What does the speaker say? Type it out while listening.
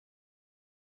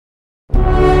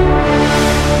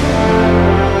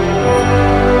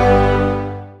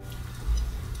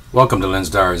Welcome to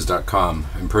LensDiaries.com,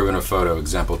 Improving a Photo,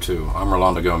 Example 2. I'm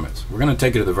Rolando Gomez. We're going to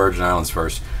take it to the Virgin Islands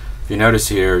first. If you notice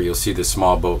here, you'll see this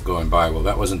small boat going by. Well,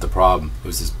 that wasn't the problem. It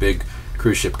was this big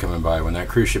cruise ship coming by. When that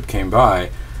cruise ship came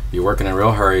by, you're working in a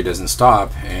real hurry, it doesn't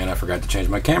stop, and I forgot to change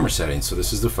my camera settings. So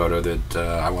this is the photo that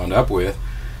I wound up with.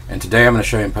 And today I'm going to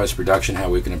show you in post-production how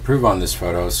we can improve on this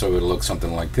photo so it'll look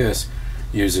something like this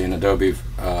using Adobe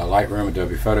Lightroom,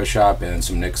 Adobe Photoshop, and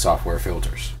some Nik Software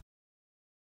Filters.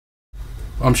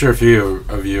 I'm sure a few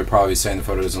of you are probably saying the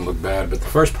photo doesn't look bad, but the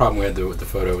first problem we had with the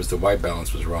photo was the white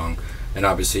balance was wrong, and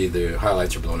obviously the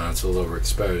highlights are blown out, it's a little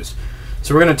overexposed.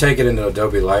 So we're going to take it into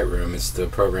Adobe Lightroom. It's the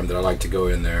program that I like to go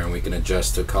in there, and we can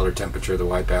adjust the color temperature, the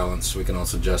white balance. We can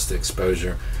also adjust the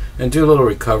exposure and do a little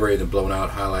recovery, the blown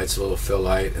out highlights, a little fill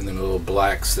light, and then a little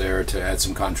blacks there to add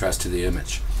some contrast to the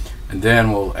image. And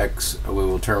then we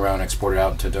will turn around and export it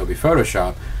out into Adobe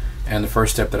Photoshop. And the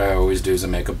first step that I always do is to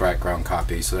make a background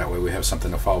copy, so that way we have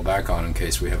something to fall back on in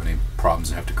case we have any problems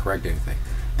and have to correct anything.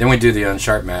 Then we do the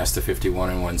unsharp mask, the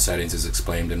 51:1 settings as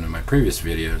explained in my previous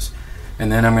videos. And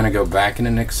then I'm going to go back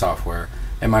into Nik Software,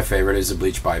 and my favorite is the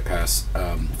bleach bypass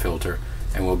filter.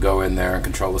 And we'll go in there and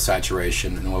control the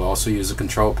saturation, and we'll also use the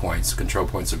control points. The control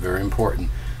points are very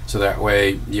important, so that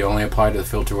way you only apply to the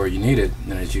filter where you need it.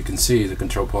 And as you can see, the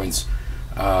control points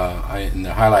in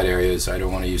the highlight areas, I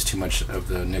don't want to use too much of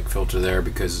the Nik filter there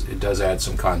because it does add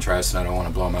some contrast and I don't want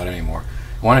to blow them out anymore.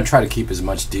 I want to try to keep as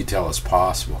much detail as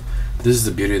possible. But this is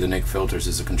the beauty of the Nik filters,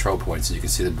 is the control points, and you can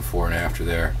see the before and after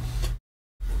there.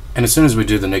 And as soon as we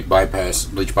do the Nik bypass,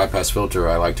 bleach bypass filter,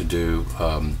 I like to do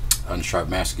unsharp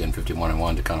mask again,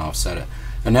 51:1, to kind of offset it.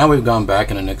 And now we've gone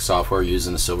back into Nik Software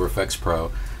using the Silver Effects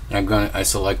Pro, and I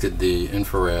selected the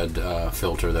infrared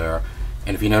filter there.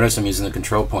 And if you notice, I'm using the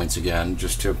control points again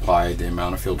just to apply the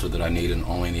amount of filter that I need and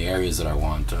only in the areas that I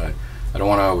want. I don't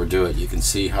want to overdo it. You can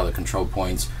see how the control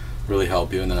points really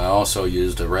help you. And then I also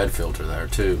used a red filter there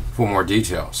too for more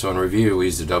detail. So in review, we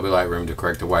used Adobe Lightroom to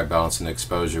correct the white balance and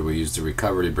exposure. We used the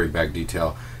recovery to bring back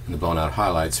detail in the blown out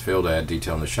highlights, fill to add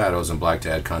detail in the shadows, and black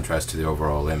to add contrast to the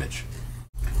overall image.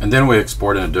 And then we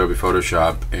export in Adobe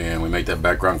Photoshop, and we make that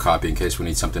background copy in case we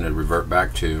need something to revert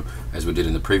back to, as we did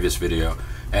in the previous video.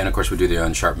 And of course we do the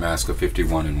unsharp mask of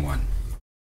 51:1.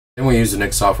 Then we use the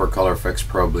Nik Software Color Effects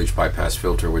Pro Bleach Bypass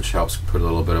Filter, which helps put a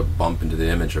little bit of bump into the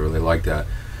image. I really like that.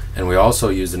 And we also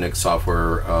use the Nik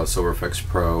Software Silver Effects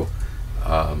Pro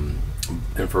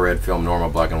Infrared Film Normal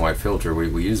Black and White Filter.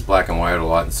 We use black and white a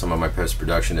lot in some of my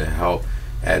post-production to help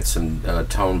add some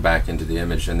tone back into the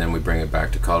image, and then we bring it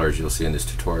back to color, as you'll see in this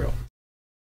tutorial.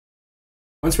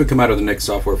 Once we come out of the Nik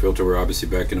Software Filter, we're obviously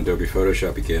back in Adobe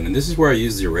Photoshop again, and this is where I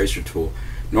use the eraser tool.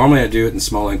 Normally I do it in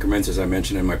small increments, as I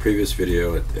mentioned in my previous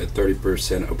video, at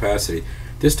 30% opacity.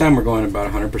 This time we're going about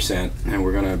 100%, and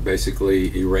we're going to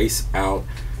basically erase out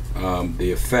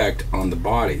the effect on the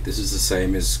body. This is the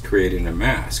same as creating a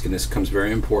mask, and this becomes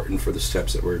very important for the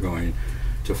steps that we're going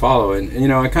to follow. And you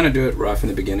know, I kind of do it rough in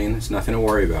the beginning. It's nothing to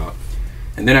worry about.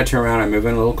 And then I turn around, I move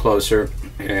in a little closer,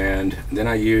 and then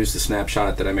I use the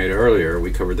snapshot that I made earlier,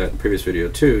 we covered that in the previous video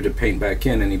too, to paint back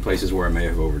in any places where I may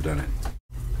have overdone it.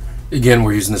 Again,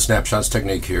 we're using the snapshots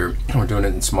technique here. We're doing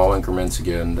it in small increments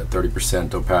again, at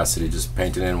 30% opacity, just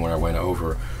painting in where I went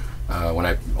over. When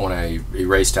I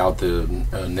erased out the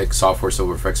Nik Software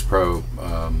Silver Effects Pro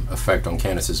effect on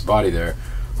Candace's body there,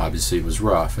 obviously it was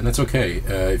rough, and that's okay.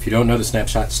 If you don't know the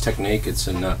snapshots technique, it's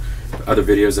in other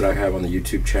videos that I have on the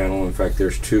YouTube channel. In fact,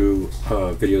 there's two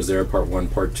videos there, part 1,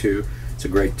 part 2. It's a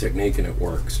great technique and it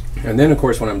works. And then of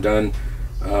course when I'm done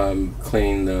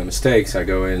cleaning the mistakes, I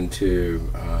go into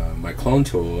my clone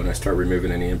tool and I start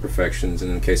removing any imperfections. And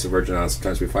in the case of Virgin Islands,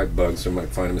 sometimes we fight bugs, so we might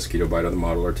find a mosquito bite on the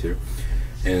model or two.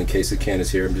 And in case of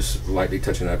Candace here, I'm just lightly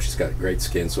touching it up. She's got great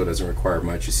skin, so it doesn't require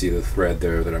much. You see the thread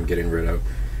there that I'm getting rid of.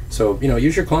 So, you know,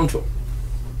 use your clone tool.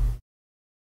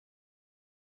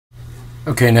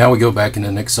 Okay, now we go back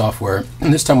into Nik Software,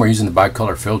 and this time we're using the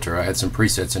bicolor filter. I had some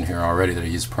presets in here already that I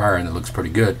used prior, and it looks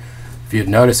pretty good. If you'd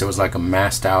notice, it was like a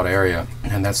masked out area,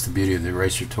 and that's the beauty of the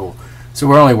eraser tool. So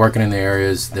we're only working in the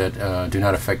areas that do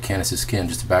not affect Candace's skin,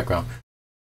 just the background.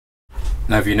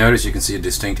 Now if you notice, you can see a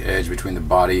distinct edge between the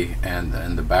body and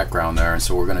the background there, and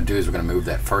so what we're going to do is we're going to move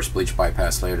that first bleach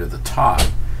bypass layer to the top,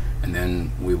 and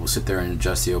then we will sit there and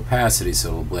adjust the opacity so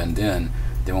it'll blend in.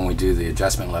 Then when we do the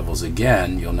adjustment levels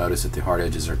again, you'll notice that the hard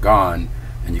edges are gone,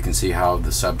 and you can see how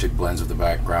the subject blends with the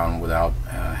background without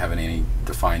having any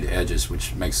defined edges,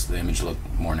 which makes the image look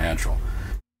more natural.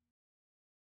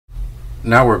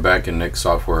 Now we're back in Nik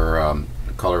Software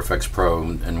Color Effects Pro,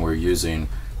 and we're using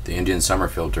the Indian Summer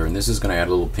filter, and this is going to add a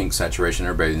little pink saturation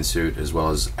in our bathing suit, as well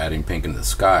as adding pink into the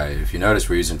sky. If you notice,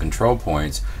 we're using control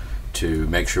points to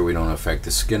make sure we don't affect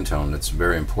the skin tone. That's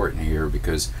very important here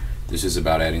because this is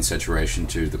about adding saturation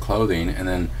to the clothing, and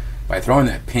then by throwing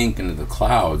that pink into the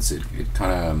clouds, it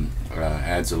kind of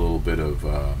adds a little bit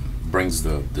of brings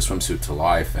the swimsuit to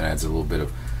life and adds a little bit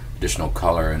of additional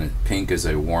color. And pink is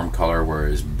a warm color,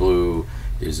 whereas blue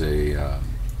is a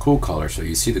cool color. So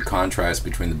you see the contrast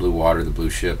between the blue water, the blue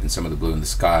ship, and some of the blue in the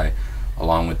sky,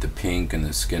 along with the pink and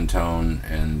the skin tone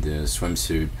and the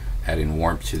swimsuit adding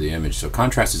warmth to the image. So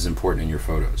contrast is important in your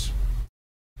photos.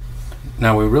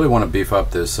 Now we really want to beef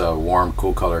up this warm,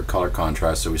 cool color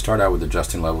contrast, so we start out with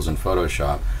adjusting levels in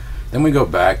Photoshop. Then we go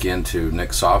back into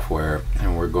Nik Software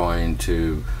and we're going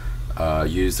to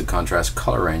use the contrast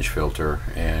color range filter,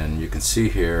 and you can see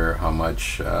here how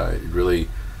much it really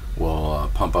will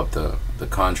pump up the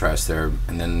contrast there.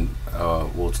 And then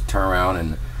we'll turn around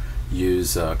and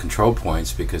use control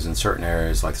points, because in certain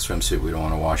areas like the swimsuit we don't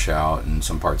want to wash out, and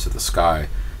some parts of the sky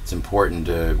it's important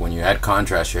to, when you add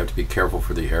contrast, you have to be careful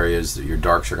for the areas that your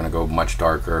darks are going to go much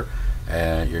darker,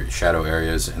 and your shadow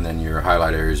areas, and then your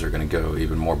highlight areas are going to go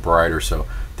even more brighter. So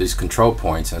these control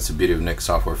points, that's the beauty of Nik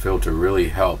Software Filter, really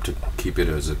help to keep it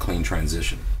as a clean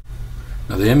transition.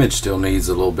 Now the image still needs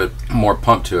a little bit more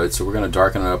pump to it, so we're going to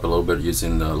darken it up a little bit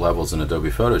using the levels in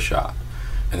Adobe Photoshop.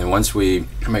 And then once we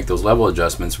make those level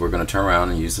adjustments, we're going to turn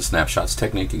around and use the snapshots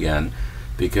technique again,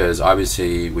 because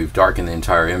obviously we've darkened the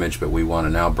entire image, but we want to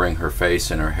now bring her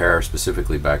face and her hair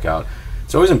specifically back out.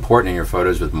 It's always important in your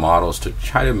photos with models to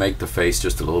try to make the face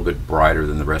just a little bit brighter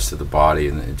than the rest of the body,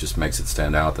 and it just makes it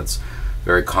stand out. That's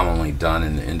very commonly done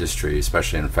in the industry,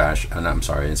 especially in fashion,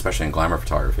 especially in glamour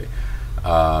photography.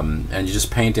 And you just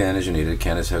paint in as you need it.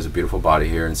 Candace has a beautiful body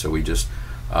here, and so we just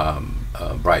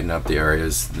brighten up the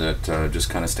areas that just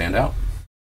kind of stand out.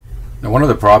 Now one of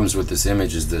the problems with this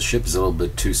image is the ship is a little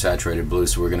bit too saturated blue,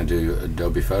 so we're going to do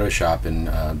Adobe Photoshop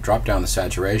and drop down the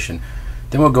saturation.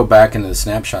 Then we'll go back into the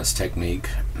snapshots technique,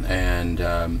 and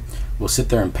we'll sit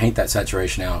there and paint that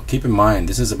saturation out. Keep in mind,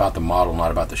 this is about the model,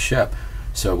 not about the ship.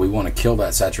 So we want to kill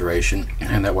that saturation,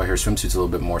 and that way her swimsuit's a little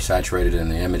bit more saturated in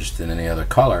the image than any other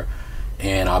color.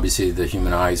 And obviously the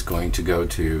human eye is going to go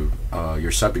to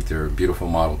your subject there, beautiful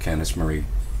model Candace Marie.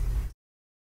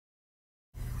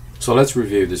 So let's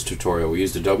review this tutorial. We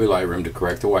used Adobe Lightroom to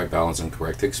correct the white balance and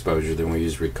correct the exposure. Then we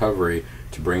used recovery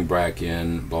to bring back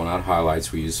in blown out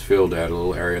highlights. We used fill to add a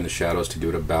little area in the shadows to give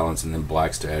it a balance, and then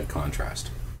blacks to add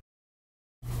contrast.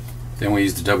 Then we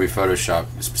used Adobe Photoshop,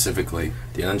 specifically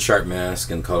the unsharp mask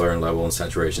and color and level and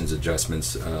saturations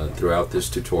adjustments throughout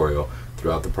this tutorial,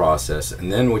 throughout the process.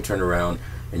 And then we turned around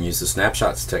and used the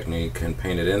snapshots technique and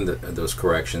painted in those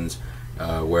corrections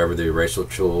wherever the eraser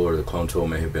tool or the clone tool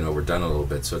may have been overdone a little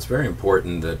bit. So it's very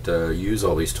important that you use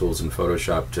all these tools in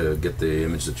Photoshop to get the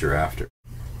image that you're after.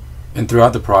 And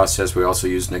throughout the process we also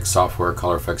used Nik Software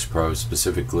Color Effects Pro,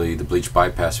 specifically the bleach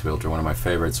bypass filter, one of my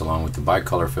favorites, along with the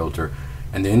bicolor filter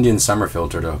and the Indian summer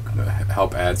filter to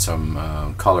help add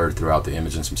some color throughout the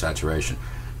image and some saturation.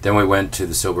 Then we went to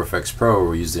the Silver Effects Pro,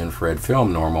 where we used the infrared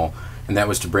film normal, and that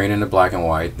was to bring it into black and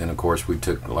white. Then of course we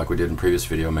took, like we did in previous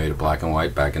video, made a black and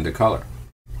white back into color.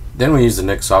 Then we used the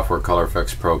Nik Software Color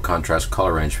Effects Pro contrast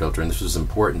color range filter, and this was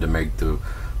important to make the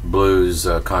blues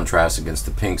contrast against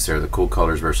the pinks there, the cool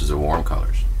colors versus the warm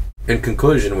colors. In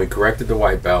conclusion, we corrected the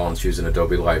white balance using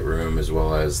Adobe Lightroom as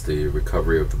well as the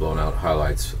recovery of the blown out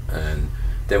highlights, and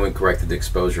then we corrected the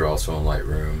exposure also in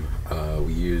Lightroom.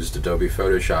 We used Adobe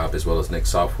Photoshop as well as Nik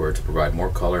Software to provide more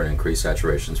color and increase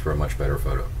saturations for a much better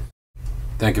photo.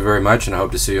 Thank you very much, and I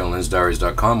hope to see you on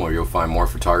lensdiaries.com, where you'll find more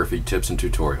photography tips and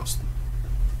tutorials.